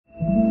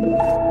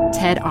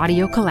TED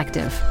Audio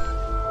Collective.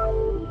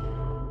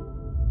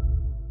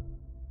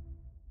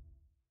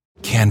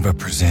 Canva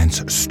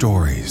presents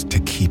stories to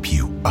keep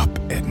you up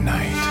at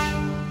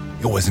night.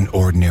 It was an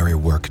ordinary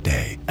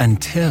workday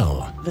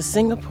until... The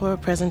Singapore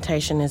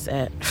presentation is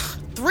at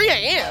 3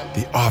 a.m.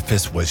 The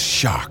office was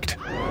shocked.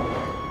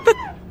 But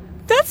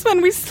that's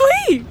when we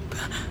sleep.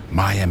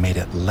 Maya made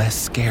it less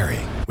scary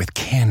with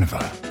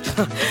Canva.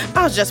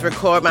 I'll just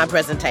record my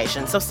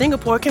presentation so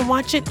Singapore can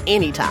watch it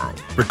anytime.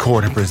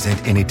 Record and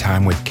present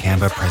anytime with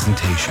Canva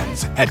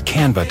presentations at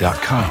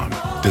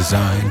canva.com.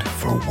 Designed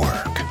for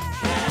work.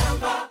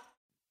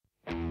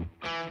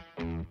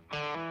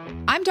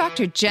 I'm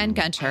Dr. Jen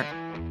Gunter.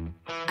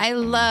 I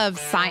love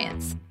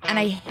science, and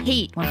I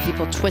hate when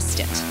people twist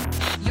it.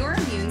 Your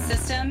immune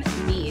system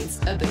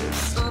needs a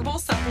boost. Herbal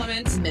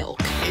supplements,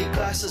 milk. 8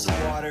 glasses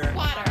of water.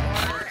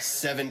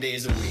 7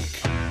 days a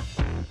week.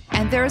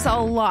 And there's a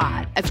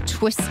lot of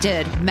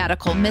twisted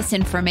medical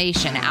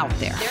misinformation out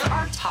there. There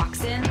are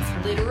toxins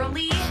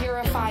literally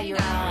purify your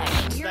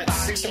mind. Your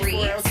That's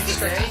 64 ounces.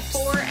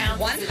 64 ounces.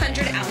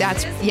 100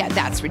 ounces.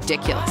 That's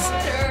ridiculous.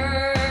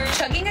 Water.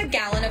 Chugging a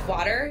gallon of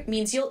water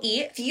means you'll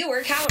eat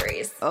fewer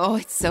calories. Oh,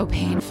 it's so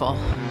painful.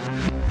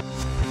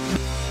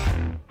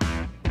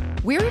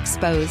 We're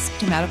exposed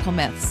to medical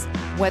myths,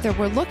 whether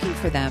we're looking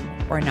for them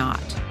or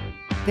not.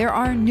 There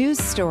are news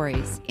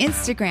stories,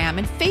 Instagram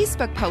and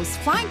Facebook posts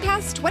flying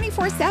past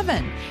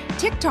 24/7,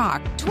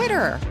 TikTok,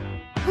 Twitter.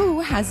 Who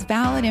has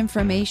valid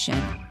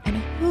information and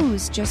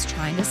who's just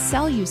trying to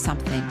sell you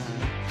something?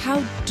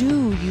 How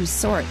do you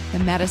sort the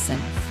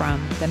medicine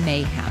from the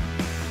mayhem?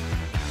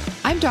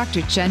 I'm Dr.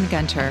 Jen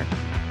Gunter,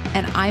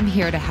 and I'm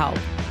here to help.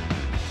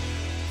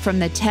 From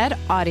the TED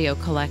Audio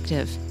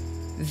Collective,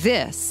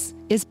 this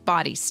is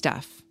Body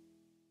Stuff.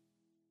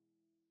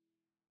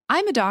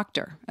 I'm a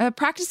doctor, a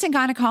practicing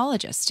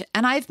gynecologist,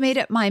 and I've made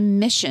it my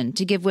mission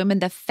to give women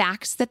the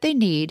facts that they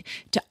need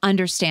to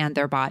understand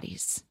their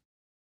bodies.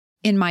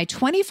 In my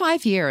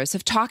 25 years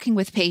of talking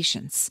with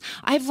patients,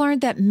 I've learned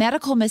that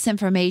medical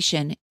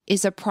misinformation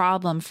is a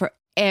problem for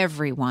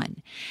everyone,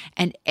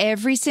 and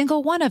every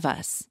single one of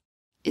us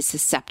is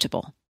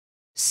susceptible.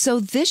 So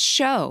this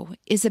show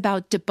is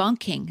about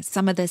debunking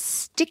some of the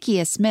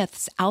stickiest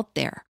myths out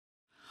there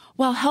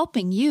while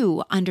helping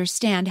you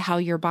understand how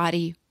your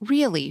body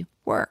really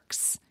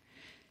works.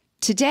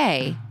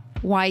 Today,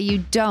 why you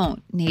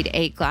don't need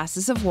 8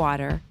 glasses of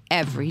water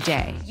every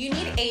day. You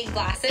need 8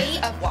 glasses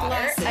of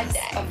water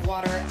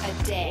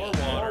a day.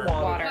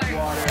 Water.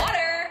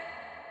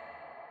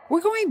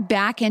 We're going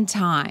back in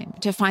time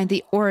to find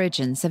the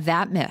origins of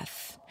that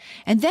myth.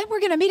 And then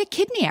we're going to meet a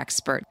kidney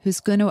expert who's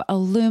going to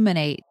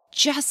illuminate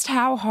just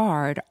how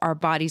hard our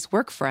bodies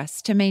work for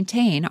us to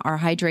maintain our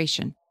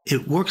hydration.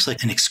 It works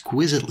like an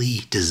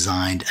exquisitely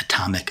designed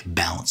atomic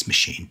balance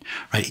machine,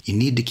 right? You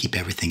need to keep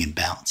everything in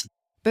balance.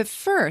 But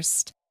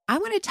first, I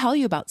want to tell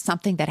you about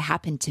something that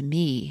happened to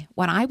me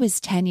when I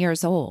was 10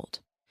 years old.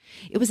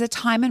 It was a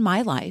time in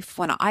my life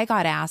when I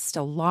got asked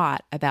a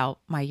lot about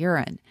my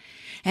urine,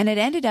 and it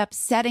ended up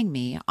setting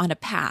me on a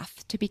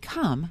path to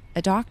become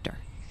a doctor.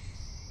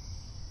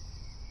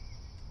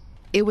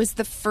 It was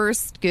the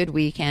first good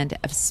weekend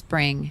of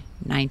spring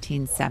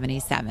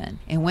 1977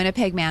 in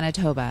Winnipeg,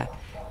 Manitoba,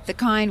 the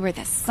kind where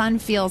the sun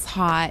feels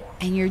hot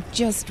and you're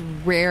just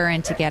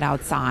raring to get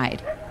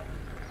outside.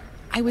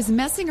 I was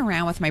messing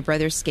around with my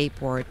brother's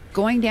skateboard,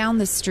 going down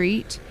the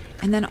street,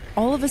 and then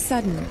all of a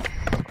sudden,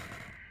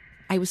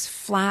 I was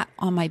flat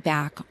on my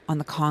back on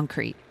the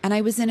concrete, and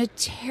I was in a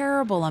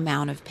terrible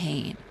amount of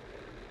pain.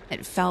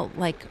 It felt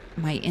like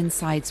my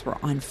insides were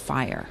on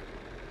fire.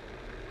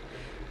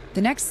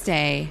 The next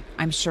day,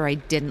 I'm sure I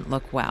didn't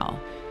look well.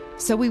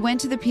 So we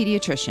went to the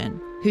pediatrician,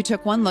 who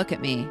took one look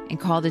at me and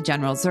called a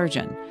general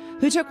surgeon,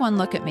 who took one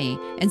look at me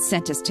and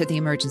sent us to the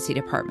emergency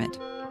department.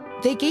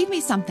 They gave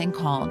me something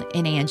called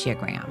an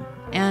angiogram.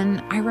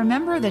 And I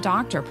remember the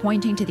doctor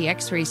pointing to the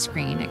x-ray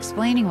screen,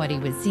 explaining what he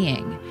was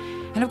seeing.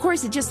 And of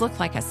course, it just looked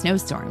like a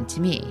snowstorm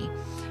to me.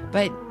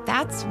 But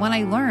that's when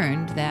I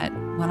learned that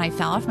when I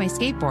fell off my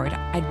skateboard,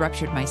 I'd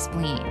ruptured my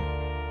spleen.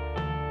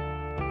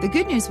 The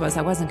good news was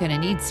I wasn't going to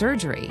need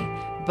surgery,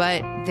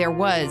 but there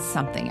was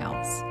something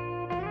else.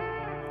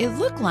 It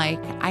looked like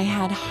I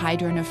had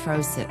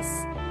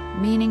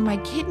hydronephrosis, meaning my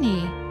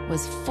kidney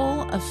was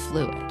full of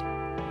fluid,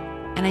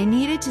 and I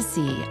needed to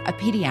see a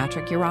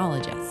pediatric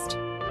urologist.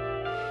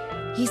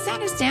 He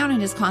sat us down in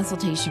his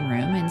consultation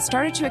room and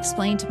started to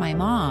explain to my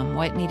mom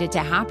what needed to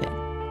happen.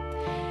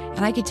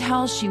 And I could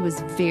tell she was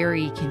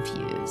very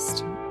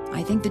confused.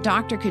 I think the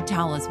doctor could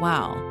tell as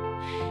well.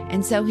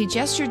 And so he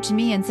gestured to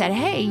me and said,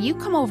 "Hey, you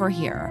come over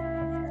here.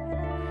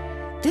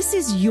 This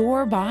is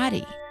your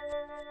body.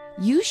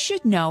 You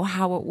should know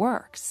how it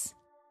works."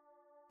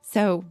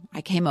 So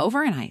I came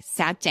over and I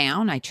sat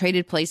down. I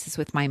traded places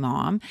with my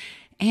mom,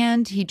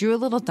 and he drew a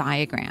little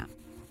diagram.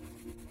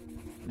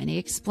 And he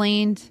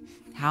explained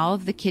how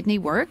the kidney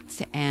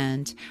worked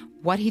and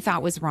what he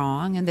thought was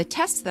wrong and the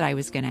tests that I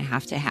was going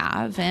to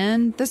have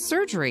and the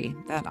surgery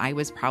that I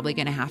was probably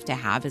going to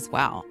have as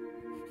well.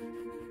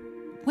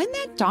 when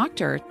that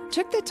doctor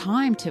took the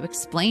time to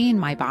explain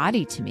my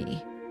body to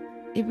me,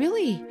 it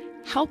really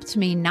helped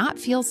me not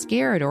feel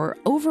scared or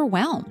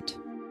overwhelmed.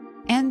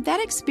 And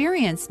that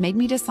experience made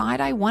me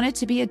decide I wanted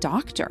to be a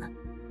doctor.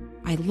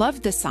 I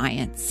loved the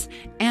science,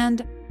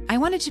 and I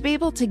wanted to be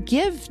able to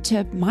give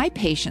to my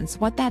patients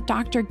what that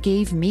doctor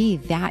gave me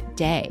that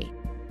day.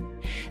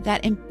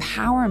 That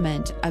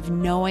empowerment of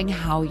knowing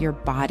how your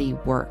body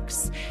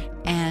works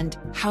and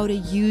how to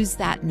use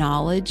that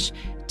knowledge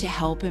to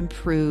help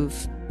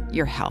improve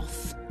your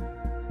health.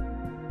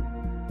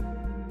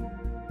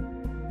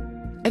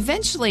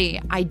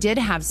 Eventually, I did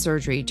have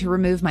surgery to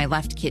remove my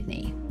left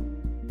kidney.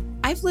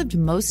 I've lived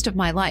most of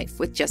my life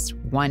with just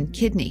one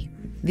kidney,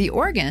 the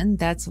organ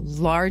that's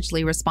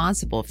largely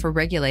responsible for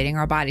regulating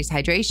our body's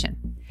hydration.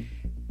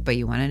 But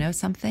you want to know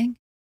something?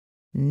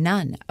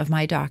 None of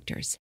my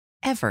doctors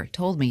ever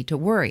told me to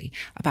worry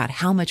about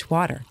how much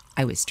water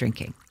I was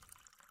drinking.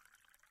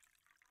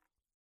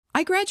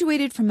 I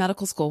graduated from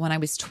medical school when I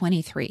was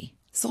 23,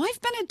 so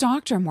I've been a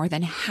doctor more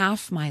than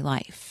half my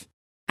life.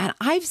 And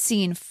I've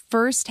seen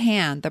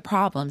firsthand the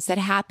problems that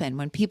happen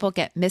when people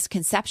get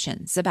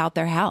misconceptions about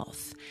their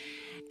health.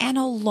 And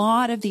a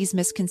lot of these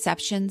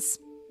misconceptions,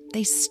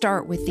 they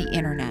start with the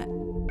internet.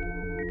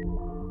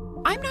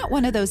 I'm not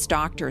one of those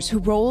doctors who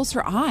rolls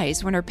her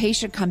eyes when her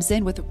patient comes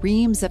in with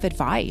reams of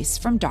advice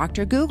from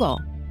Dr. Google.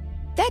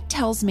 That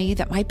tells me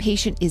that my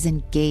patient is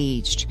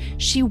engaged.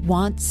 She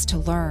wants to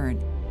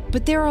learn.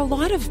 But there are a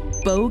lot of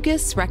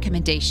bogus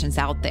recommendations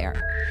out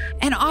there,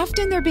 and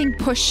often they're being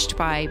pushed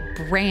by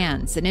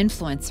brands and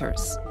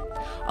influencers.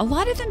 A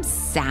lot of them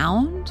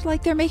sound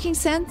like they're making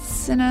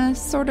sense in a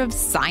sort of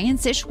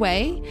science-ish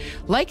way,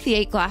 like the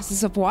 8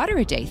 glasses of water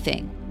a day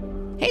thing.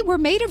 Hey, we're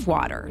made of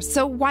water,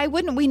 so why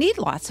wouldn't we need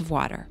lots of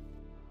water?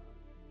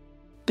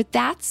 But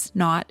that's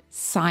not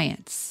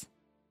science.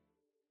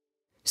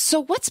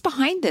 So what's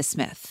behind this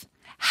myth?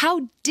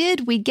 How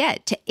did we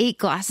get to 8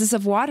 glasses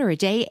of water a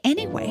day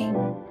anyway?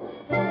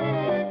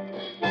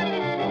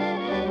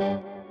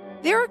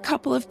 There are a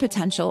couple of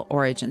potential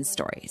origin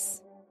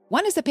stories.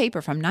 One is a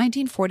paper from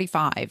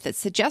 1945 that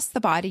suggests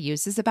the body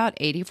uses about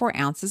 84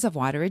 ounces of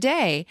water a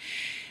day.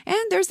 And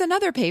there's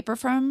another paper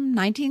from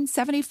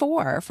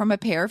 1974 from a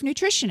pair of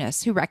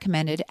nutritionists who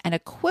recommended an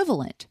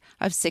equivalent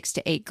of 6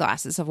 to 8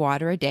 glasses of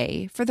water a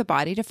day for the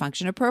body to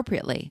function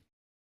appropriately.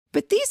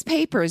 But these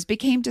papers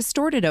became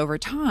distorted over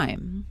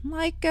time,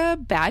 like a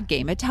bad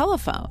game of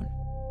telephone.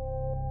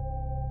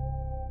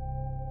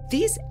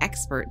 These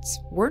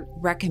experts weren't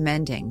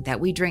recommending that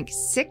we drink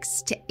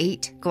 6 to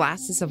 8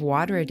 glasses of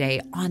water a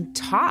day on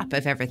top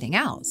of everything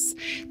else.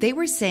 They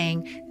were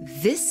saying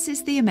this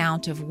is the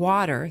amount of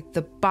water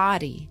the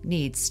body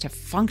needs to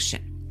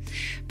function.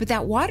 But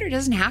that water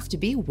doesn't have to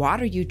be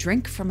water you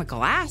drink from a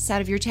glass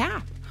out of your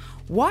tap.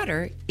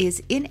 Water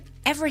is in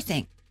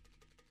everything.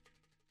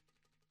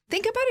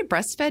 Think about a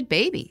breastfed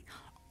baby.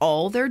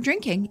 All they're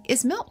drinking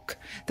is milk.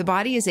 The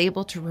body is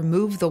able to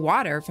remove the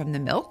water from the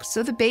milk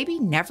so the baby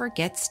never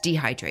gets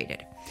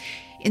dehydrated.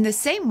 In the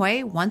same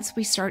way, once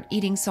we start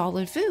eating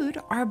solid food,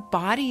 our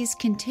bodies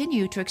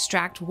continue to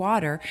extract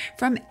water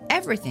from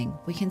everything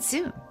we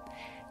consume.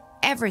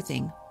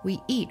 Everything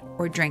we eat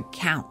or drink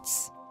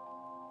counts.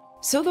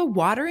 So the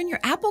water in your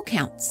apple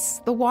counts.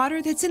 The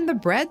water that's in the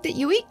bread that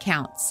you eat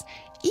counts.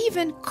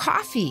 Even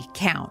coffee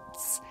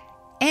counts.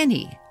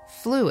 Any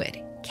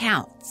fluid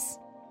counts.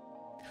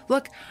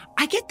 Look,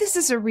 I get this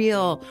is a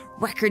real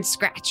record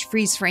scratch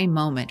freeze frame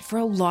moment for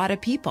a lot of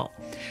people,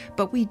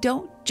 but we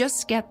don't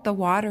just get the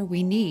water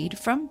we need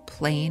from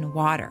plain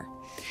water.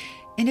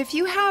 And if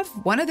you have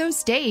one of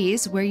those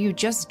days where you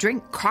just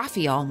drink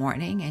coffee all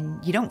morning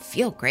and you don't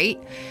feel great,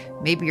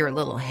 maybe you're a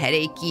little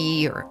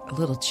headachy or a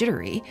little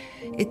jittery,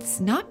 it's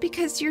not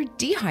because you're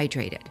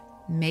dehydrated.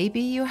 Maybe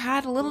you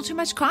had a little too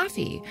much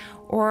coffee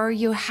or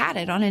you had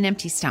it on an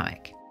empty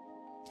stomach.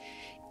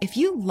 If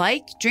you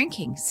like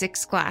drinking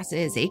 6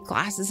 glasses, 8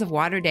 glasses of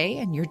water a day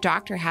and your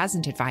doctor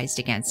hasn't advised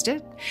against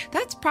it,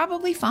 that's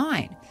probably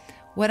fine.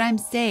 What I'm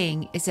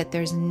saying is that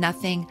there's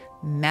nothing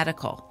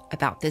medical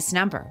about this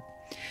number.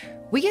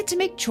 We get to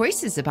make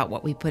choices about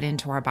what we put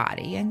into our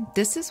body, and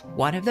this is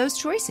one of those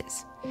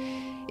choices.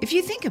 If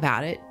you think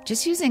about it,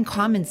 just using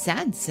common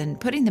sense and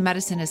putting the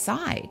medicine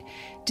aside,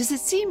 does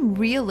it seem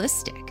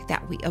realistic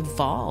that we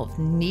evolved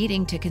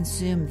needing to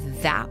consume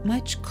that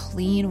much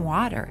clean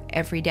water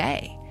every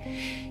day?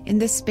 In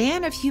the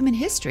span of human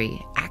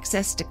history,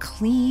 access to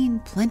clean,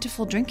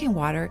 plentiful drinking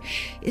water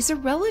is a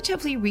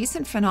relatively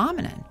recent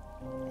phenomenon.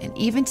 And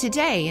even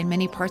today, in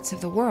many parts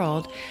of the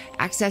world,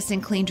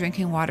 accessing clean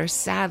drinking water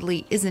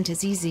sadly isn't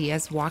as easy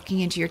as walking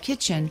into your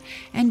kitchen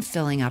and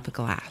filling up a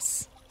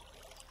glass.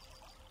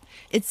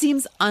 It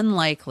seems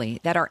unlikely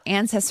that our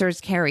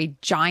ancestors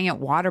carried giant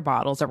water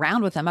bottles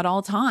around with them at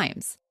all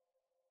times.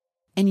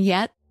 And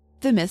yet,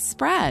 the myth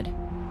spread,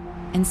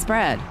 and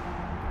spread,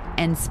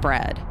 and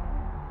spread.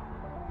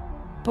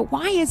 But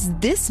why is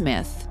this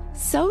myth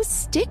so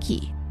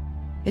sticky?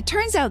 It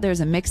turns out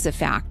there's a mix of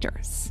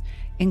factors,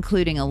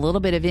 including a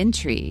little bit of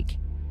intrigue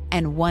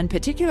and one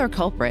particular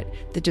culprit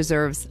that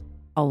deserves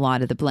a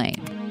lot of the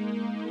blame.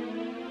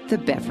 the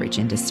beverage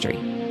industry.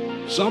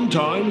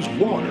 Sometimes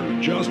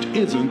water just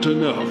isn't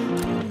enough.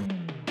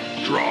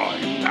 Dry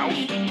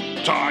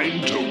out.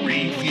 Time to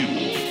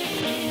refuel.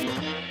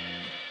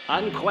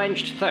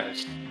 Unquenched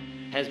thirst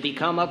has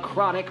become a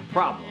chronic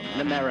problem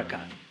in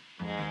America.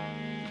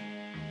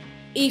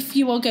 If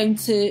you are going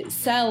to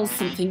sell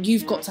something,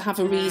 you've got to have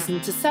a reason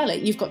to sell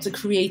it. You've got to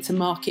create a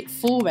market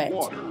for it.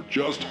 Water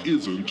just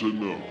isn't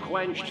enough.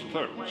 Quenched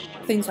thirst.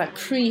 Things like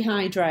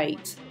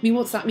pre-hydrate. I mean,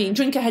 what's that mean?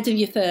 Drink ahead of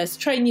your thirst.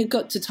 Train your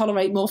gut to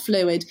tolerate more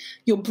fluid.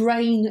 Your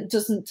brain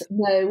doesn't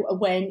know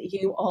when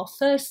you are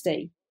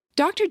thirsty.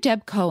 Dr.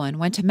 Deb Cohen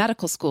went to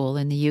medical school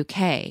in the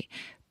UK,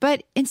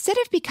 but instead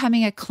of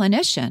becoming a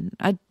clinician,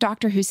 a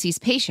doctor who sees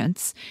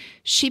patients,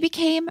 she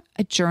became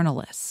a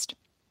journalist.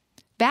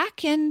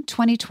 Back in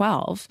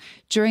 2012,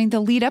 during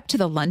the lead up to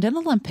the London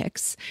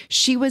Olympics,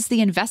 she was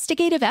the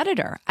investigative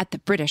editor at the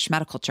British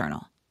Medical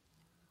Journal.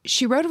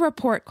 She wrote a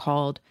report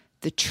called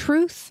The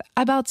Truth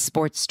About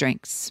Sports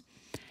Drinks,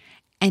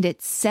 and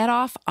it set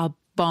off a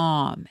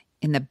bomb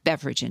in the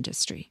beverage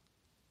industry.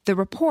 The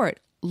report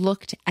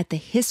looked at the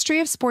history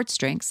of sports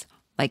drinks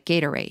like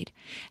Gatorade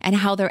and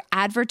how their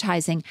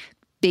advertising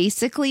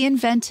basically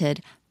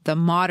invented the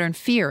modern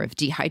fear of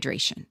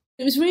dehydration.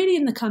 It was really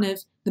in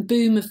the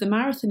boom of the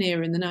marathon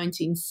era in the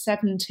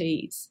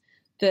 1970s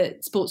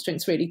that sports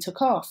drinks really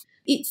took off.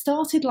 It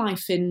started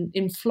life in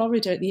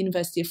Florida, at the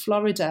University of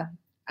Florida,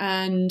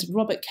 and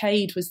Robert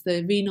Cade was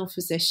the renal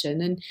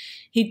physician, and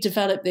he'd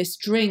developed this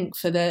drink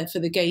for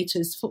the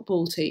Gators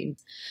football team.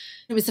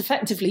 It was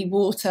effectively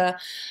water,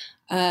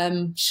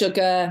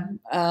 sugar,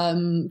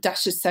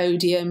 dash of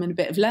sodium and a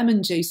bit of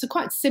lemon juice. So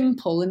quite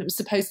simple, and it was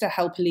supposed to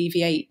help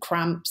alleviate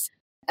cramps.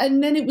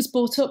 And then it was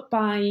bought up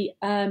by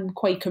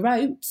Quaker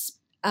Oats,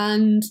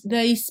 and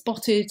they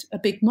spotted a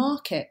big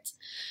market.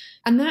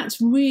 And that's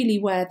really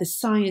where the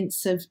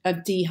science of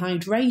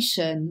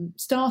dehydration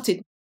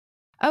started.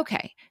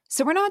 Okay,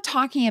 so we're not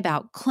talking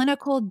about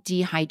clinical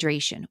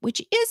dehydration,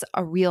 which is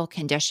a real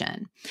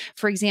condition.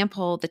 For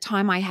example, the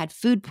time I had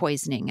food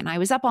poisoning and I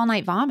was up all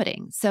night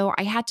vomiting, so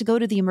I had to go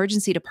to the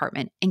emergency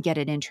department and get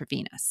it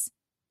intravenous.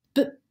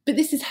 But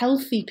this is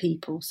healthy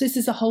people. So this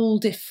is a whole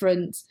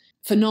different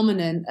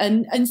phenomenon.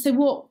 And so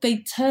what they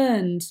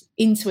turned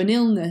into an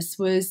illness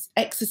was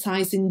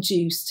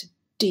exercise-induced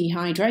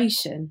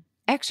dehydration.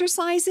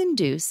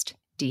 Exercise-induced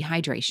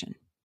dehydration.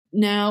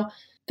 Now,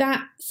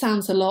 that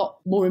sounds a lot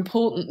more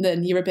important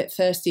than you're a bit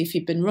thirsty if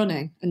you've been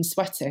running and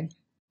sweating.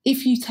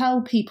 If you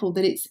tell people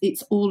that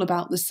it's all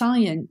about the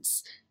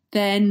science,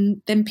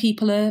 then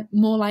people are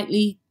more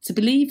likely to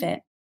believe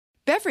it.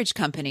 Beverage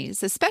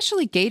companies,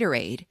 especially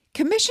Gatorade,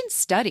 commissioned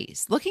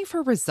studies looking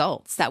for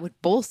results that would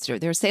bolster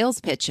their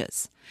sales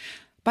pitches.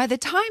 By the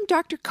time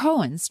Dr.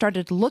 Cohen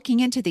started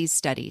looking into these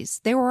studies,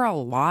 there were a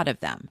lot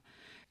of them.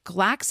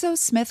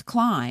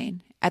 GlaxoSmithKline,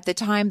 at the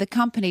time the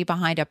company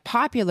behind a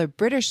popular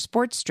British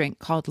sports drink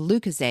called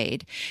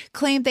Lucozade,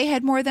 claimed they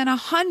had more than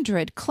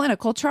 100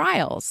 clinical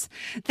trials.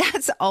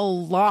 That's a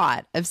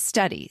lot of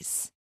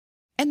studies.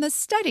 And the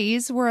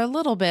studies were a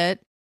little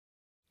bit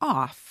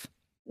off.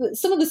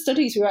 Some of the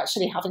studies we were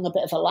actually having a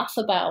bit of a laugh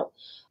about.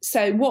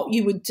 So what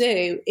you would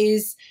do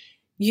is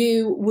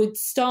you would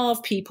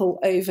starve people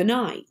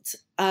overnight.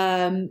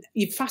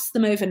 You'd fast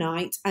them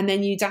overnight, and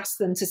then you'd ask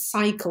them to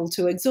cycle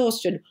to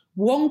exhaustion.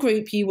 One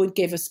group you would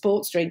give a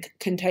sports drink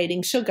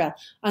containing sugar,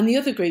 and the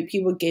other group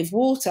you would give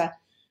water.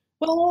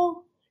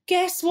 Well,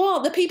 guess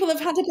what? The people that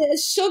have had a bit of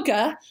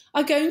sugar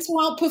are going to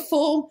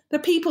outperform the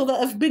people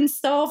that have been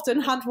starved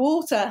and had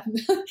water.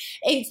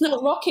 It's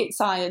not rocket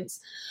science.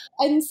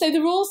 And so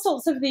there are all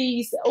sorts of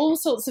these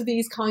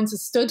kinds of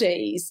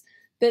studies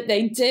that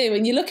they do,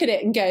 and you look at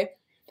it and go,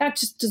 that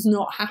just does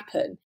not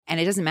happen. And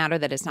it doesn't matter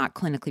that it's not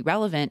clinically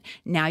relevant.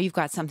 Now you've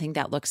got something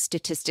that looks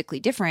statistically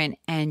different,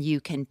 and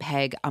you can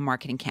peg a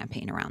marketing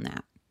campaign around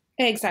that.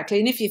 Exactly.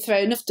 And if you throw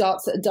enough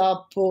darts at a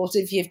dartboard,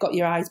 if you've got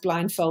your eyes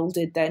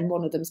blindfolded, then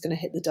one of them's going to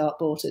hit the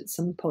dartboard at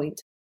some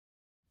point.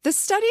 The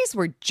studies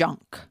were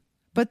junk,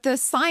 but the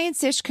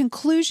science-ish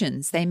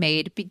conclusions they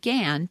made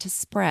began to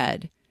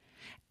spread.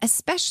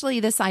 Especially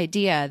this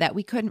idea that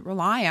we couldn't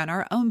rely on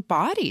our own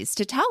bodies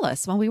to tell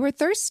us when we were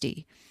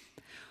thirsty.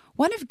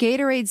 One of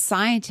Gatorade's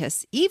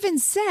scientists even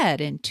said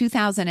in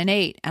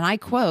 2008, and I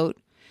quote,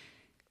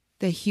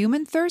 "The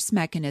human thirst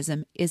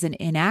mechanism is an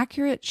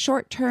inaccurate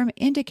short-term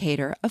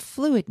indicator of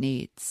fluid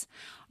needs.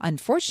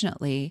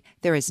 Unfortunately,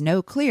 there is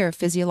no clear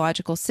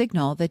physiological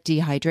signal that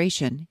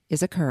dehydration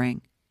is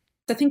occurring."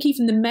 I think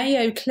even the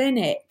Mayo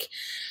Clinic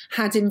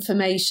had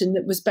information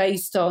that was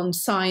based on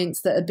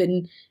science that had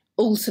been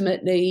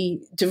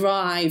ultimately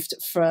derived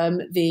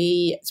from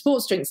the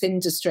sports drinks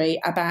industry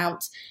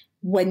about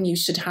when you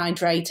should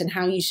hydrate and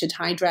how you should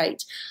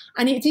hydrate.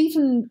 And it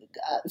even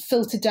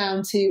filtered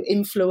down to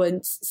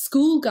influence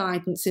school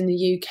guidance in the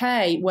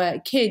UK, where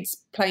kids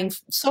playing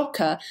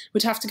soccer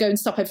would have to go and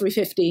stop every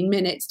 15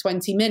 minutes,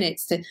 20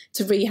 minutes to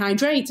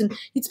rehydrate. And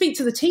you'd speak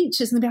to the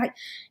teachers and they'd be like,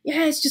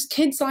 yeah, it's just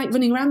kids like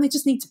running around. They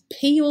just need to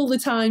pee all the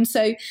time.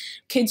 So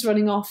kids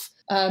running off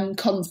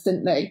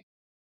constantly.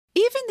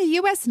 Even the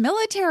U.S.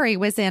 military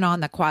was in on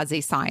the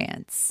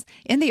quasi-science.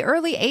 In the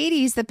early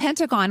 80s, the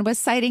Pentagon was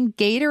citing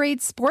Gatorade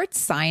Sports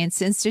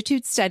Science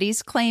Institute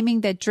studies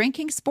claiming that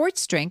drinking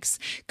sports drinks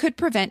could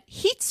prevent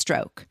heat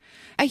stroke,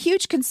 a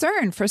huge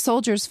concern for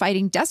soldiers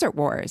fighting desert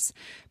wars.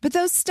 But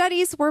those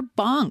studies were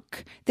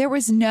bunk. There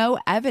was no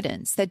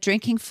evidence that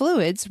drinking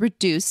fluids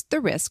reduced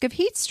the risk of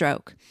heat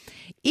stroke.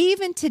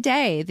 Even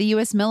today, the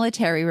U.S.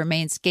 military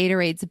remains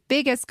Gatorade's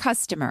biggest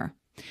customer.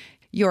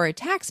 Your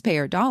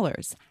taxpayer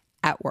dollars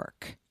at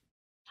work.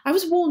 I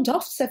was warned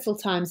off several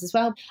times as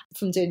well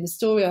from doing the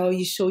story. Oh,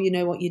 you sure you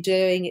know what you're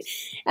doing?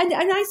 And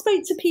I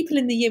spoke to people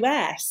in the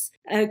US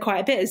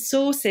quite a bit as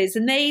sources,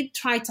 and they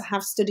tried to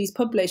have studies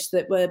published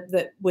that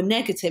were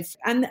negative,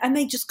 and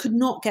they just could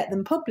not get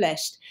them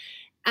published.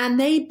 And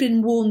they'd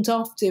been warned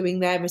off doing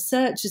their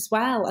research as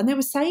well. And they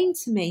were saying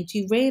to me, do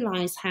you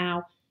realise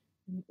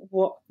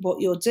what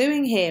you're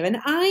doing here? And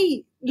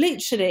I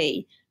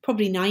literally,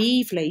 probably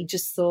naively,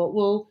 just thought,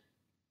 well,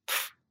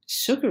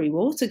 sugary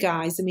water,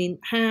 guys. I mean,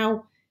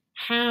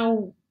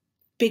 how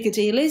big a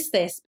deal is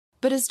this?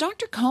 But as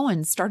Dr.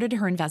 Cohen started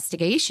her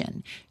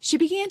investigation, she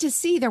began to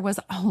see there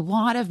was a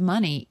lot of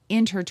money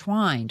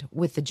intertwined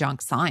with the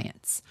junk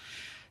science.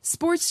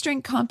 Sports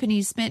drink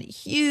companies spent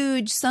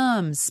huge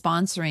sums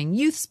sponsoring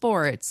youth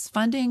sports,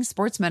 funding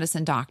sports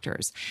medicine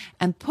doctors,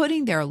 and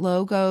putting their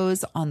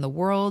logos on the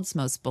world's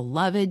most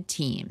beloved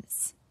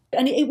teams.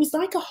 And it was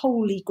like a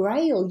holy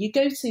grail.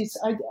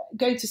 I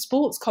go to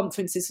sports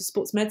conferences or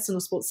sports medicine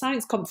or sports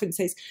science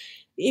conferences.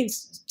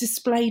 It's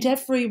displayed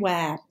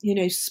everywhere,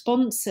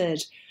 sponsored.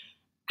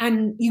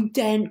 And you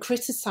daren't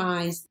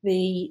criticize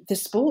the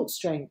sports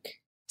drink.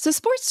 So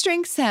sports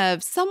drinks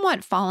have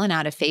somewhat fallen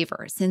out of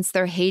favor since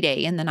their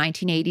heyday in the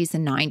 1980s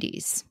and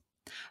 90s.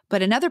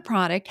 But another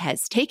product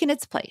has taken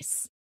its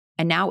place,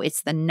 and now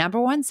it's the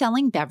 #1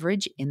 selling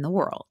beverage in the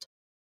world: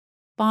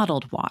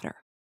 bottled water.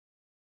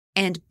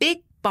 And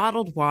Big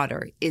Bottled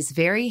Water is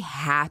very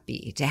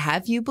happy to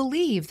have you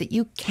believe that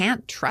you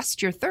can't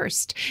trust your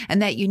thirst and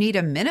that you need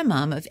a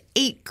minimum of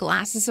 8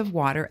 glasses of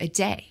water a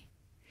day.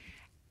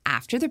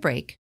 After the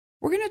break,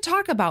 we're going to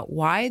talk about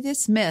why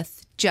this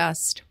myth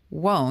just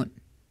won't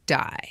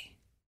die.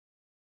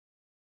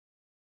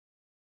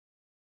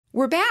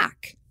 We're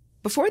back.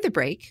 Before the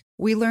break,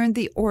 we learned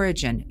the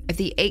origin of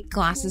the 8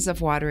 glasses of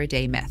water a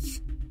day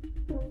myth.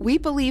 We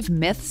believe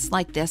myths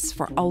like this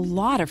for a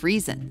lot of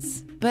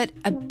reasons, but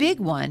a big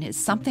one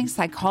is something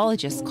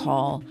psychologists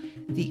call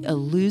the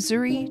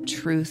illusory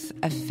truth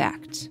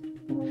effect.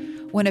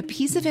 When a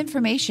piece of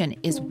information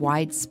is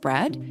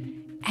widespread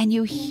and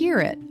you hear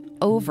it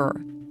over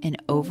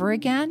and over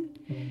again,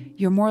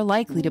 you're more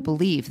likely to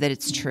believe that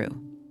it's true.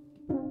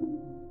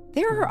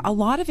 There are a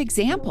lot of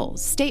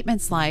examples,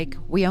 statements like,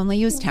 we only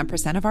use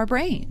 10% of our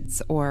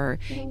brains, or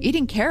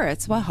eating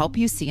carrots will help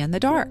you see in the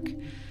dark.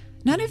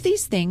 None of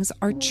these things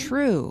are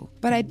true,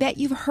 but I bet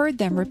you've heard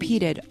them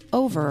repeated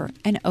over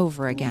and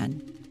over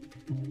again.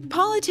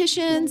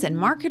 Politicians and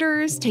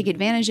marketers take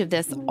advantage of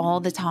this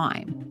all the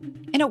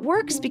time. And it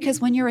works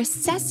because when you're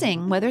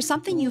assessing whether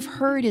something you've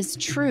heard is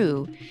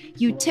true,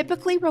 you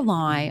typically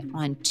rely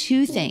on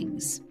 2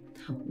 things: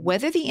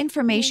 whether the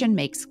information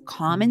makes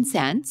common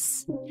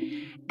sense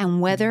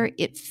and whether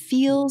it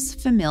feels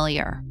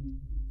familiar.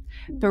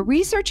 But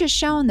research has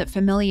shown that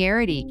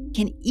familiarity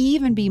can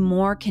even be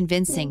more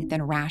convincing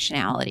than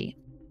rationality.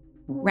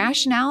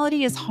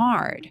 Rationality is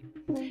hard,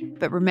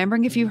 but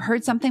remembering if you've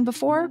heard something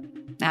before,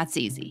 that's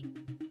easy.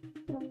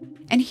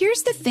 And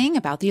here's the thing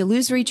about the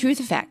illusory truth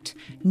effect.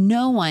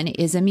 No one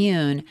is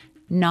immune,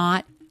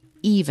 not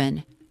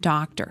even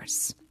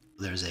doctors.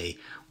 There's a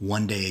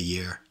one day a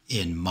year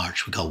in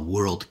March we call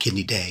World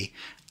Kidney Day,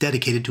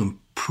 dedicated to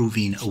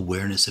improving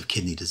awareness of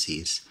kidney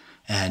disease.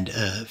 And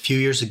a few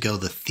years ago,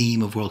 the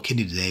theme of World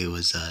Kidney Day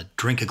was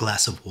drink a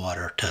glass of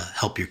water to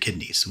help your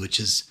kidneys, which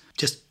is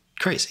just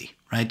crazy,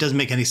 right? It doesn't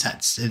make any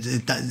sense.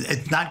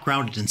 It's not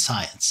grounded in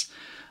science,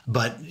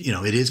 but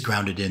it is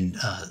grounded in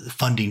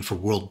funding for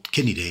World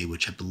Kidney Day,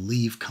 which I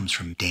believe comes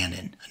from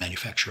Dannon, a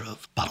manufacturer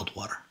of bottled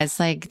water. It's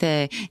like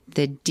the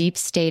deep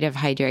state of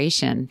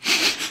hydration.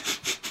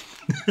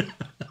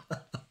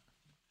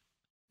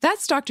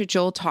 That's Dr.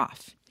 Joel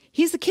Toff.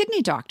 He's a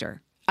kidney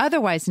doctor,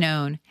 otherwise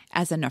known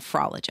as a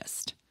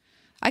nephrologist.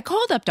 I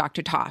called up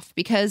Dr. Toff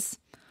because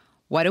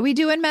what do we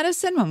do in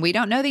medicine when we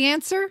don't know the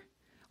answer?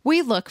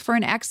 We look for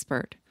an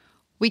expert.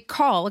 We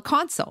call a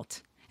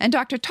consult. And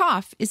Dr.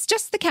 Toff is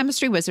just the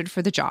chemistry wizard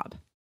for the job.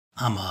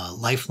 I'm a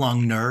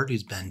lifelong nerd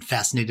who's been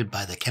fascinated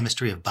by the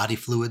chemistry of body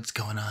fluids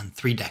going on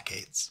 3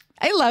 decades.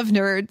 I love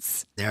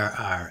nerds. There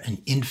are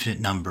an infinite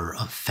number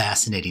of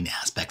fascinating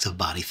aspects of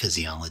body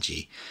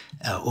physiology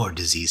or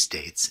disease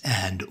states.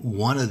 And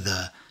one of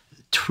the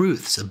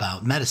truths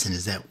about medicine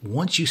is that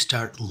once you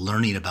start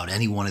learning about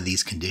any one of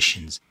these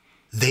conditions,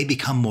 they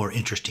become more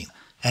interesting.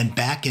 And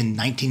back in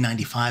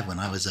 1995, when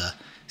I was a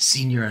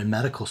senior in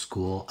medical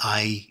school,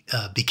 I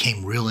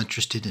became real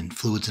interested in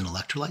fluids and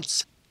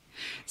electrolytes.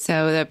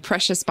 So the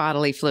precious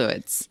bodily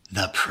fluids.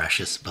 The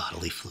precious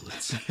bodily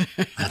fluids.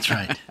 That's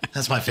right.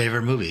 That's my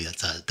favorite movie.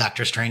 It's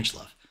Dr.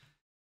 Strangelove.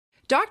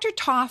 Dr.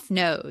 Toff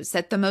knows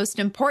that the most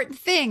important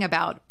thing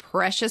about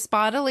precious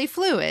bodily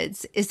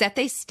fluids is that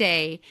they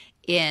stay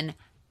in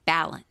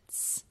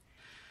balance.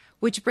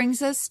 Which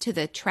brings us to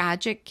the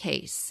tragic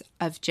case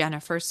of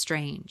Jennifer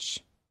Strange.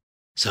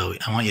 So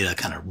I want you to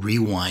kind of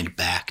rewind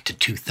back to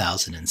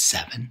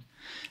 2007.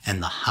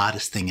 And the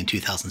hottest thing in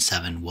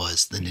 2007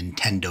 was the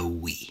Nintendo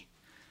Wii.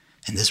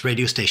 And this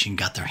radio station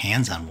got their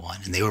hands on one,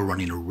 and they were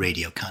running a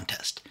radio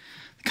contest.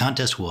 The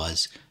contest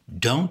was,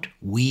 don't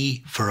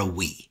Wii for a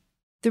Wii.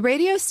 The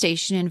radio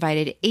station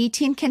invited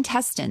 18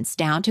 contestants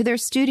down to their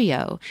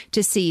studio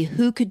to see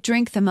who could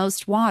drink the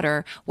most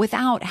water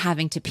without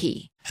having to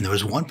pee. And there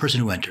was one person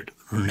who entered.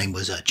 Her name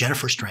was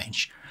Jennifer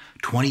Strange,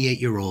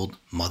 28-year-old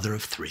mother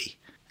of 3.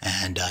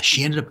 And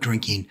she ended up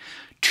drinking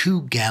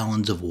 2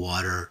 gallons of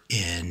water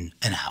in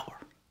an hour.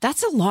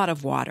 That's a lot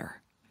of water.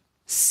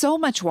 So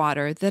much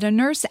water that a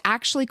nurse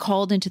actually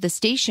called into the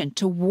station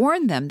to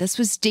warn them this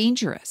was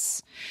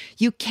dangerous.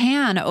 You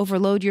can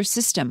overload your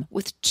system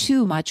with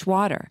too much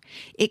water.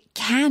 It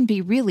can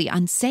be really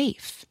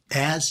unsafe.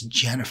 As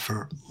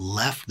Jennifer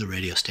left the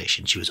radio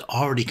station, she was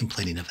already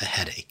complaining of a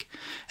headache.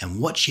 And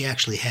what she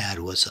actually had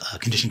was a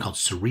condition called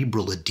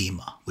cerebral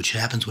edema, which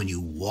happens when you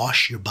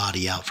wash your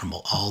body out from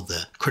all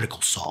the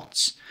critical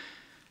salts.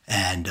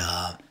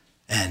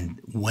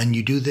 And when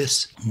you do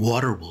this,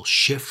 water will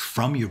shift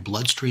from your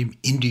bloodstream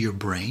into your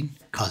brain,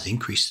 cause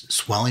increased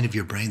swelling of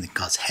your brain that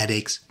cause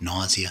headaches,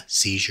 nausea,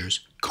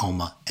 seizures,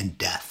 coma, and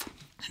death.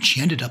 And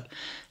she ended up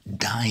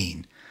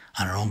dying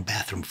on her own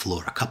bathroom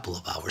floor a couple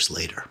of hours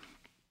later.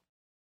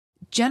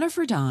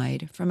 Jennifer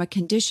died from a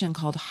condition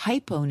called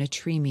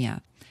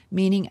hyponatremia,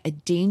 meaning a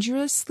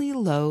dangerously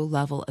low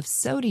level of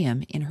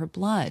sodium in her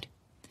blood.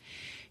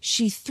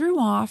 She threw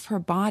off her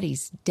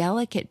body's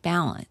delicate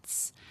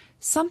balance,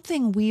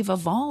 something we've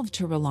evolved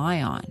to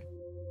rely on.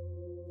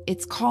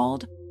 It's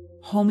called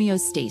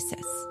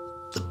homeostasis.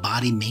 The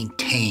body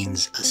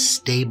maintains a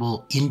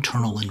stable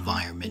internal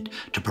environment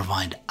to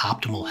provide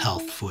optimal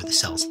health for the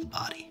cells of the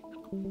body.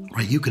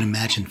 Right? You can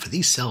imagine for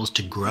these cells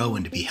to grow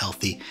and to be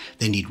healthy,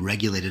 they need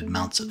regulated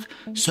amounts of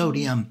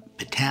sodium,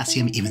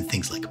 potassium, even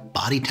things like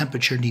body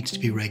temperature needs to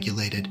be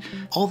regulated.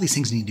 All these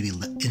things need to be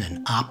in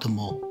an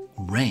optimal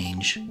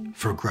range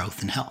for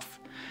growth and health.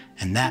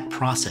 And that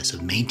process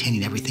of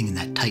maintaining everything in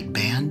that tight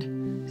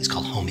band is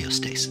called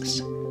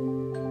homeostasis.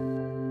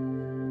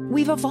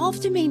 We've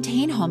evolved to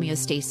maintain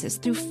homeostasis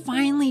through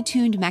finely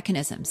tuned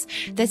mechanisms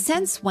that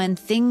sense when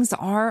things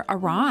are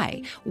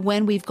awry,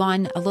 when we've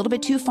gone a little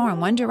bit too far in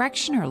one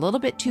direction or a little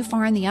bit too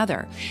far in the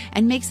other,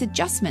 and makes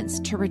adjustments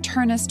to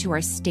return us to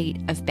our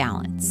state of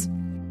balance.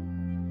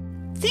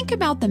 Think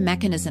about the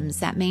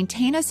mechanisms that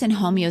maintain us in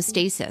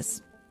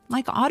homeostasis,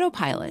 like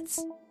autopilots.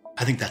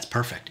 I think that's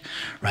perfect,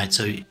 right?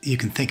 So you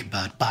can think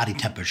about body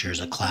temperature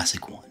as a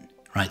classic one,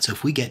 right? So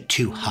if we get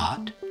too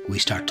hot, we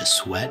start to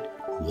sweat,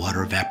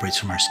 water evaporates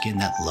from our skin,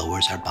 that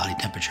lowers our body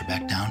temperature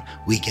back down.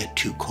 We get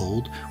too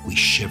cold, we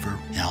shiver,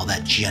 and all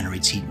that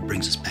generates heat and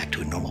brings us back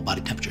to a normal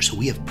body temperature. So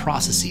we have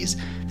processes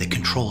that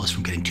control us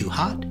from getting too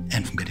hot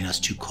and from getting us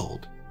too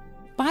cold.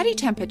 Body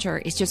temperature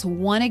is just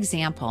one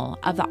example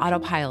of the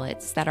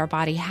autopilots that our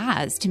body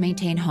has to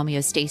maintain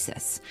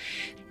homeostasis.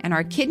 And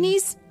our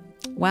kidneys,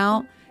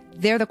 well,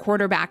 they're the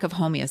quarterback of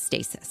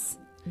homeostasis.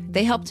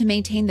 They help to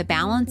maintain the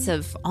balance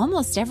of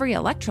almost every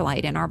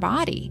electrolyte in our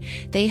body.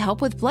 They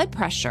help with blood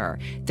pressure.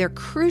 They're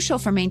crucial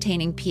for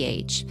maintaining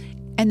pH,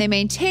 and they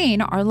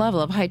maintain our level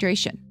of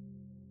hydration.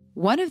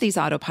 One of these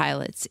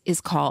autopilots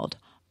is called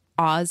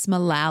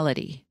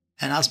osmolality.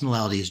 And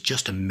osmolality is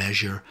just a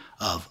measure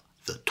of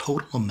the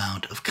total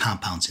amount of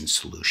compounds in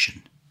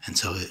solution. And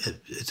so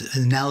it's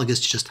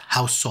analogous to just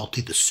how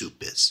salty the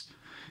soup is.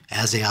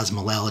 As the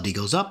osmolality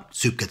goes up,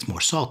 soup gets more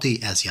salty.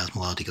 As the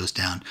osmolality goes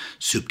down,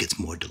 soup gets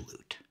more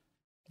dilute.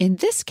 In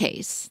this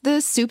case,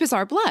 the soup is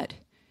our blood.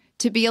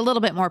 To be a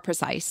little bit more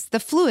precise, the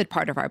fluid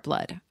part of our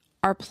blood,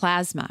 our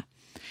plasma.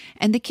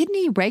 And the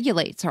kidney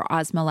regulates our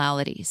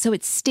osmolality, so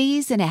it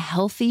stays in a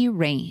healthy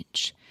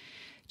range.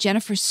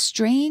 Jennifer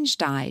Strange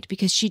died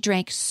because she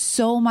drank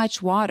so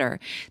much water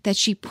that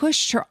she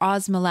pushed her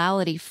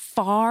osmolality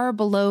far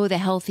below the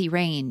healthy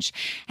range,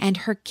 and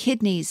her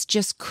kidneys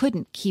just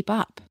couldn't keep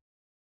up.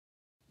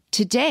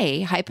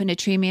 Today,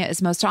 hyponatremia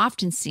is most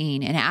often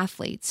seen in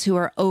athletes who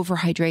are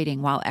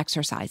overhydrating while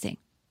exercising.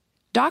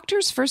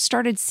 Doctors first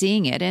started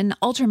seeing it in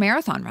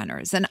ultramarathon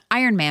runners and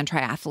Ironman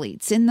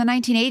triathletes in the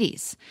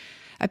 1980s,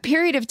 a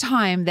period of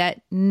time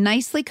that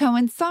nicely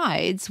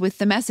coincides with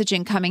the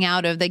messaging coming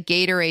out of the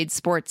Gatorade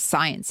Sports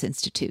Science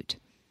Institute.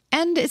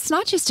 And it's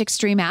not just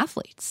extreme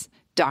athletes.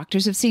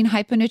 Doctors have seen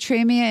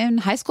hyponatremia in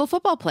high school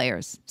football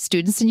players,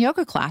 students in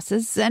yoga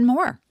classes, and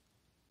more.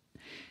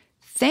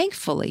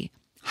 Thankfully,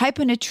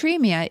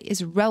 hyponatremia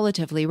is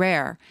relatively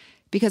rare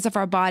because of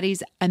our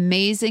body's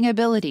amazing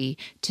ability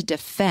to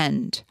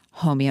defend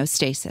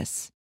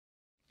homeostasis.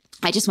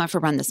 I just went for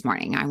a run this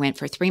morning. I went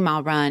for a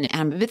 3-mile run, and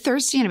I'm a bit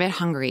thirsty and a bit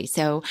hungry.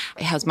 So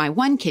how's my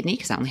one kidney,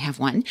 because I only have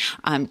one,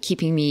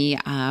 keeping me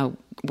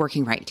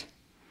working right?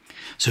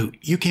 So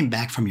you came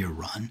back from your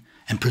run,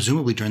 And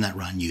presumably during that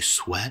run, you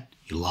sweat,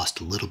 you lost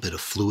a little bit of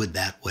fluid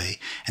that way.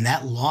 And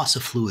that loss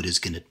of fluid is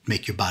going to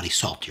make your body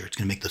saltier. It's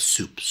going to make the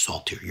soup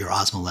saltier. Your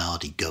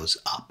osmolality goes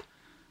up.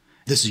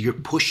 You're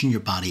pushing your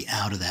body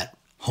out of that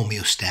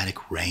homeostatic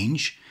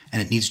range,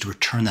 and it needs to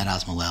return that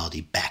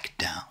osmolality back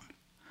down.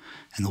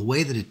 And the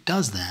way that it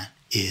does that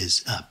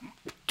is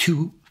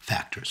two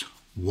factors.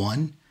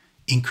 One,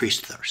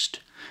 increased thirst.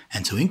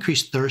 And so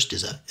increased thirst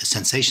is a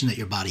sensation that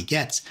your body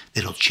gets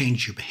that'll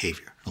change your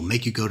behavior. It'll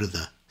make you go to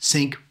the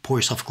sink, pour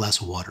yourself a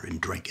glass of water, and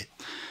drink it.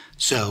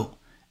 So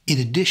in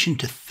addition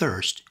to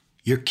thirst,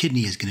 your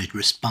kidney is going to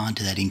respond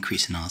to that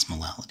increase in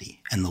osmolality.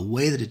 And the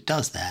way that it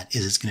does that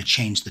is it's going to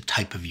change the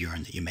type of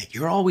urine that you make.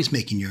 You're always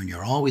making urine.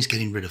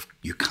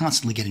 You're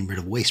constantly getting rid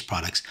of waste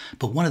products.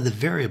 But one of the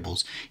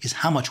variables is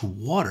how much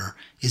water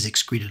is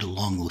excreted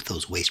along with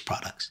those waste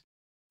products.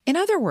 In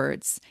other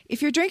words,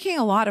 if you're drinking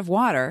a lot of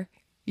water,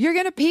 you're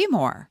going to pee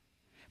more.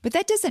 But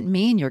that doesn't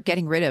mean you're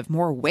getting rid of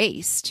more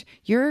waste.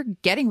 You're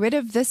getting rid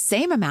of the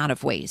same amount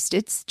of waste.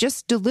 It's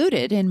just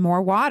diluted in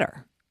more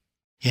water.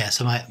 Yeah,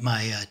 so my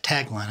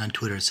tagline on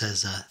Twitter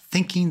says,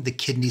 thinking the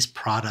kidney's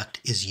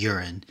product is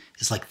urine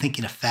is like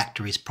thinking a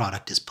factory's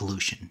product is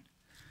pollution.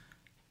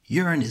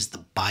 Urine is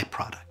the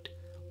byproduct.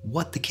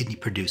 What the kidney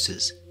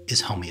produces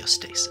is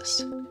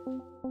homeostasis.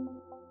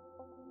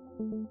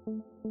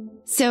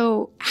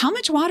 So how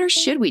much water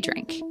should we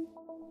drink?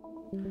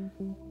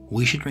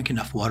 We should drink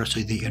enough water so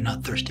that you're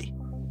not thirsty.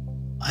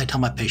 I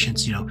tell my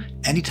patients,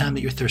 anytime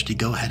that you're thirsty,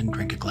 go ahead and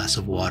drink a glass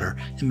of water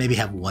and maybe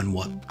have one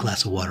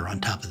glass of water on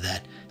top of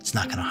that. It's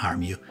not going to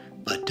harm you.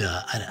 But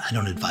I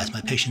don't advise my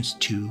patients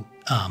to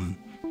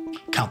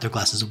count their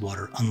glasses of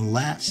water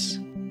unless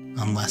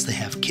they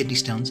have kidney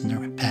stones in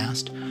their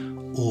past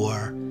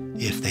or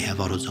if they have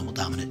autosomal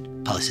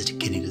dominant polycystic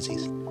kidney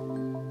disease.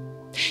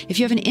 If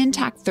you have an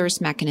intact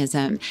thirst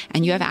mechanism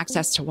and you have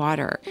access to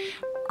water,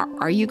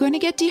 are you going to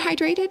get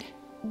dehydrated?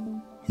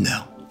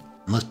 No.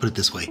 Let's put it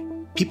this way.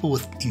 People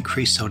with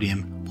increased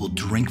sodium will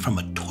drink from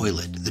a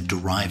toilet. The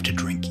drive to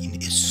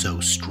drinking is so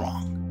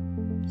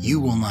strong. You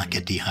will not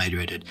get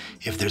dehydrated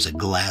if there's a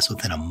glass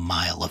within a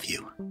mile of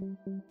you.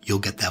 You'll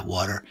get that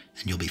water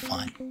and you'll be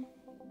fine.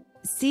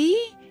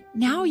 See?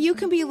 Now you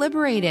can be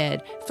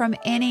liberated from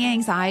any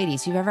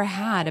anxieties you've ever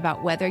had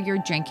about whether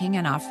you're drinking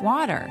enough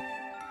water.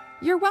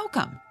 You're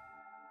welcome.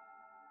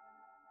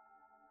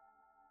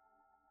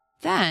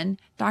 Then,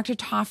 Dr.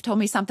 Toft told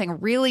me something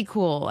really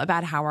cool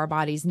about how our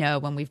bodies know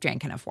when we've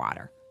drank enough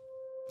water.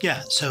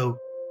 Yeah, so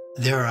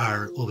there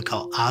are what we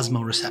call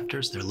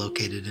osmoreceptors. They're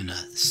located in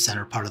a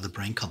center part of the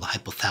brain called the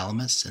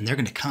hypothalamus, and they're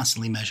going to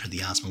constantly measure the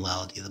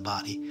osmolality of the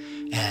body.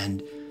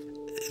 And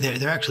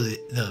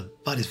the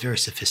body's very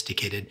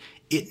sophisticated.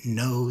 It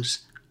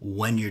knows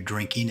when you're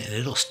drinking, and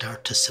it'll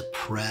start to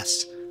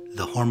suppress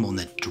the hormone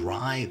that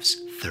drives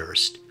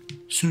thirst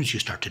as soon as you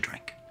start to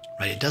drink,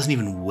 right? It doesn't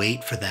even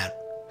wait for that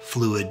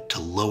fluid to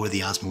lower the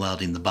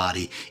osmolality in the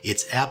body.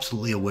 It's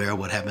absolutely aware of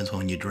what happens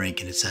when you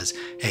drink, and it says,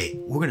 hey,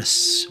 we're gonna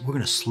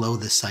slow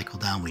this cycle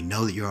down. We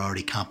know that you're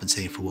already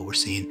compensating for what we're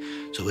seeing,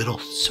 so it'll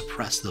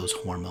suppress those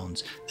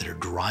hormones that are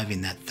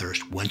driving that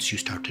thirst once you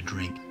start to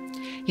drink.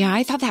 Yeah,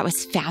 I thought that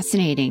was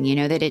fascinating,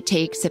 that it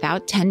takes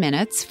about 10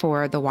 minutes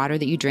for the water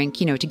that you drink,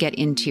 to get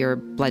into your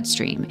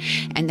bloodstream,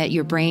 and that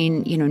your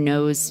brain,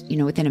 knows,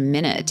 within a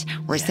minute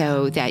or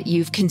so that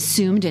you've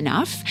consumed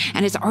enough,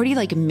 and it's already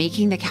like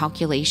making the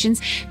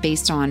calculations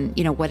based on,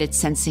 what it's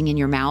sensing in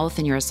your mouth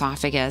and your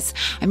esophagus.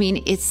 I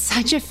mean, it's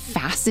such a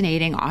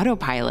fascinating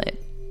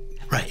autopilot.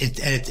 Right.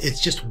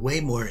 It's just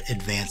way more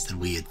advanced than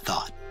we had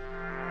thought.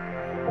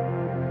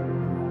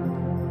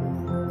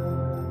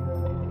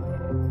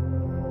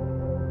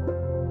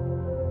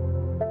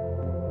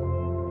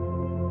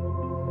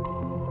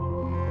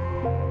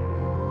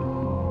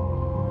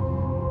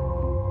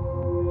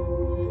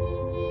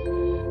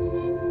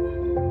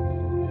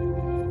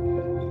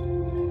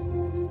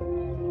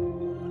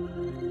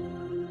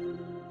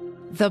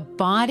 The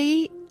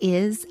body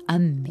is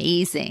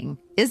amazing,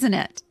 isn't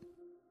it?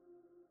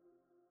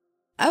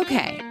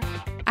 Okay,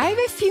 I have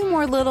a few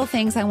more little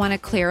things I want to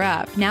clear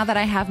up now that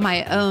I have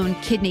my own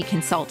kidney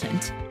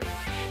consultant.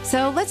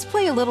 So let's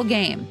play a little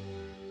game.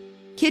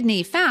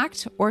 Kidney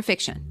fact or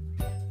fiction?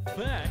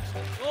 Fact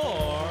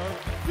or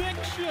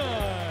fiction?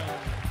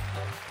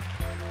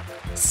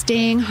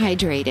 Staying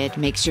hydrated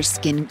makes your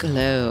skin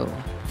glow.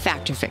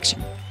 Fact or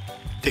fiction?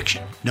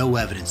 Fiction. No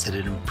evidence that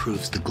it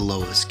improves the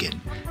glow of the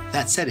skin.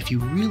 That said, if you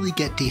really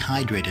get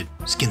dehydrated,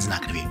 skin's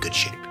not going to be in good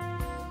shape.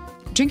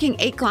 Drinking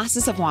 8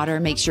 glasses of water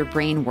makes your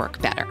brain work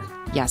better.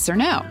 Yes or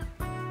no?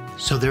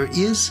 So there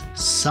is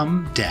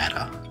some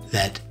data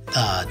that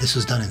this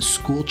was done in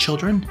school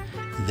children,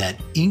 that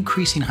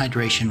increasing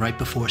hydration right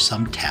before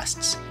some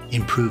tests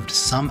improved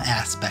some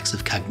aspects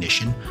of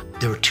cognition.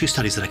 There were 2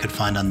 studies that I could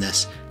find on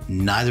this.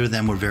 Neither of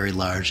them were very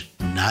large.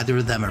 Neither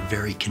of them are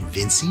very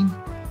convincing.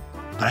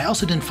 But I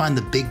also didn't find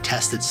the big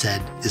test that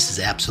said this is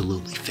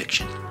absolutely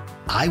fiction.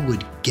 I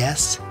would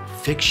guess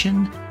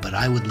fiction, but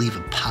I would leave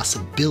a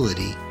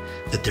possibility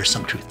that there's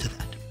some truth to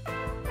that.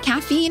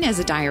 Caffeine is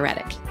a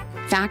diuretic.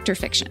 Fact or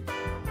fiction?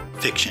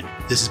 fiction.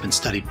 This has been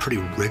studied pretty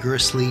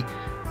rigorously.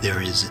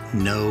 There is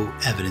no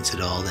evidence at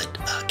all that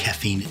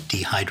caffeine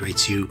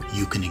dehydrates you.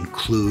 You can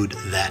include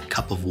that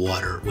cup of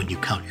water when you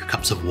count your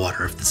cups of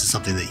water if this is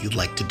something that you'd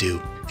like to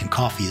do. And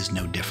coffee is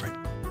no different.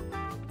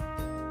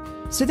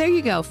 So there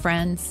you go,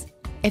 friends.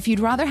 If you'd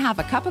rather have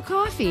a cup of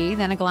coffee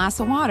than a glass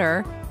of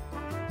water,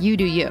 you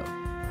do you.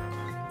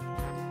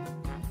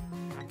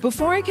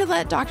 Before I could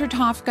let Dr.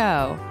 Toff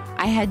go,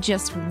 I had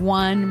just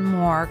one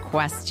more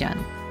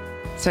question.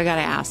 So I got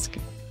to ask,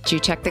 did you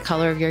check the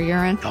color of your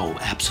urine? Oh,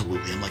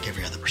 absolutely. I'm like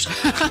every other person.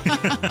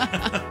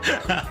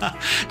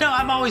 No,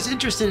 I'm always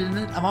interested in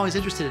it.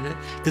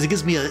 Because it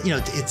gives me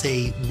it's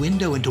a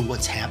window into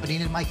what's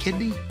happening in my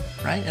kidney,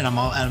 right? And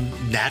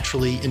I'm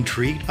naturally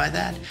intrigued by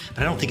that,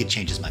 but I don't think it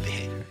changes my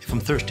behavior. If I'm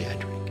thirsty, I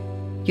drink.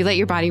 You let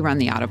your body run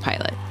the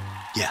autopilot.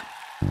 Yeah.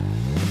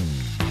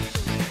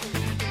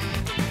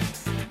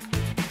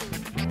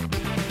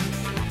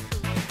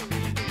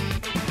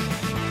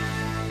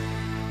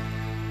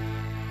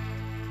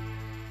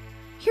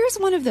 Here's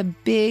one of the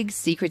big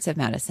secrets of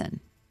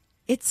medicine.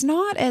 It's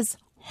not as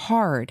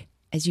hard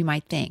as you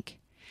might think,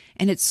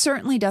 and it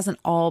certainly doesn't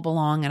all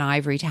belong in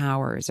ivory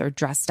towers or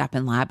dressed up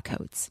in lab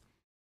coats.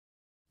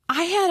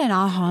 I had an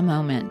aha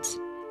moment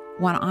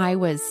when I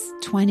was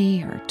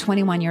 20 or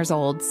 21 years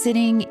old,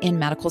 sitting in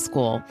medical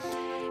school,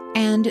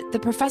 and the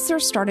professor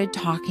started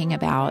talking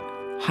about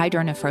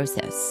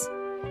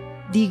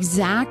hydronephrosis, the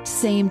exact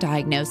same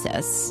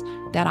diagnosis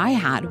that I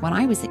had when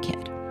I was a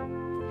kid.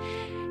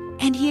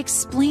 And he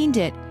explained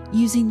it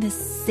using the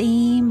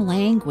same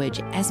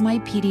language as my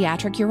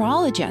pediatric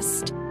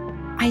urologist.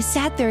 I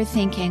sat there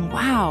thinking,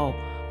 wow,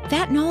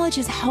 that knowledge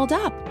has held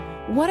up.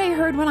 What I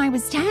heard when I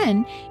was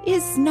 10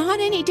 is not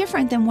any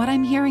different than what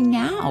I'm hearing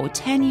now,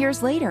 10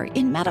 years later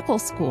in medical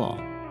school.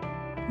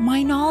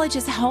 My knowledge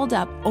has held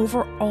up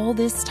over all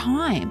this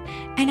time.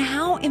 And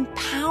how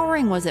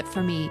empowering was it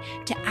for me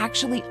to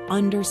actually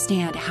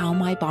understand how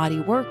my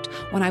body worked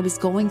when I was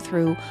going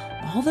through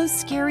all those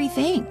scary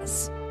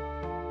things?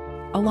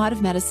 A lot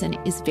of medicine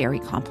is very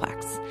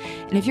complex.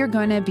 And if you're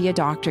going to be a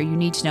doctor, you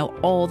need to know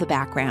all the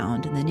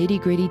background, and the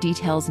nitty-gritty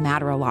details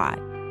matter a lot.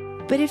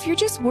 But if you're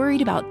just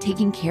worried about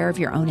taking care of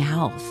your own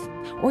health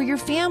or your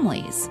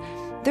family's,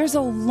 there's a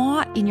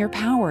lot in your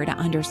power to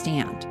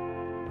understand.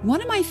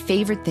 One of my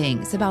favorite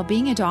things about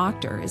being a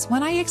doctor is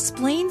when I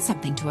explain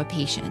something to a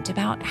patient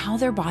about how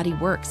their body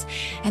works,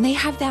 and they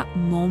have that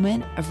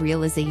moment of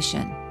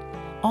realization.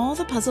 All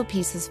the puzzle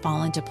pieces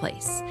fall into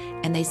place,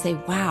 and they say,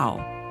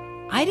 wow,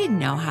 I didn't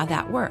know how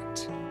that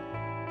worked.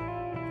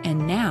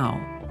 And now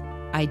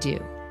I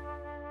do.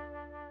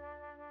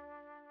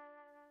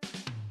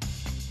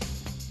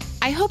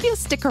 I hope you'll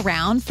stick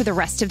around for the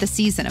rest of the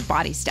season of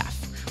Body Stuff.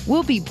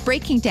 We'll be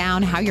breaking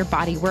down how your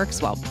body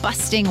works while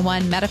busting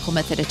one medical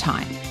myth at a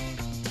time.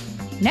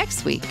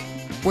 Next week,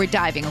 we're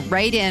diving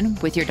right in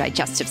with your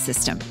digestive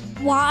system.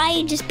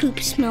 Why does poop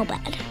smell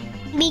bad?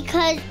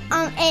 Because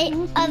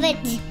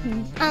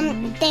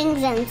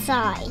things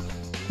inside.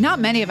 Not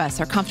many of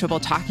us are comfortable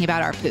talking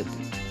about our poop,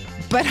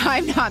 but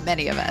I'm not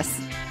many of us.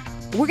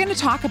 We're going to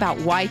talk about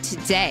why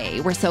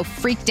today we're so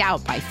freaked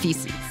out by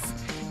feces.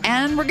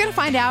 And we're going to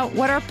find out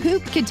what our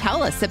poop can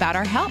tell us about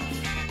our health.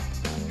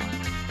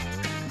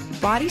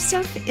 Body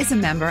Stuff is a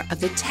member of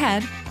the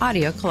TED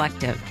Audio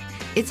Collective.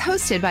 It's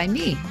hosted by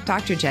me,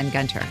 Dr. Jen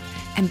Gunter,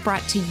 and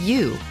brought to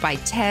you by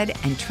TED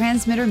and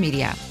Transmitter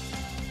Media.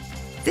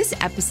 This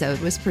episode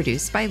was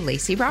produced by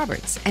Lacey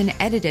Roberts and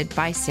edited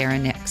by Sarah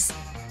Nix.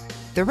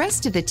 The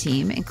rest of the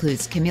team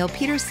includes Camille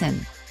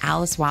Peterson,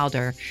 Alice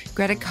Wilder,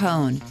 Greta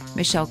Cohn,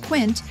 Michelle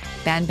Quint,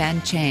 Ban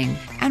Ban Chang,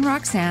 and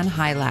Roxanne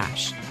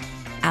Highlash.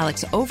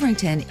 Alex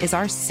Overington is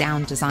our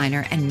sound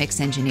designer and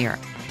mix engineer.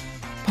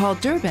 Paul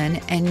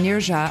Durbin and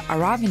Nirja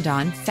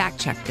Aravindan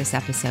fact-checked this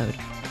episode.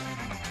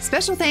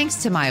 Special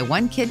thanks to my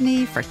one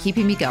kidney for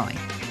keeping me going.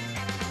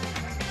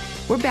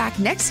 We're back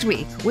next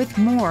week with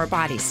more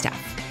Body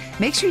Stuff.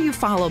 Make sure you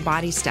follow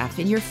Body Stuff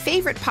in your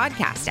favorite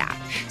podcast app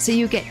so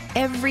you get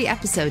every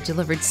episode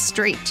delivered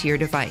straight to your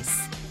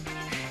device.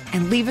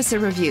 And leave us a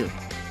review.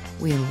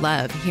 We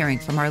love hearing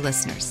from our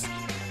listeners.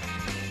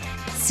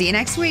 See you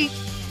next week.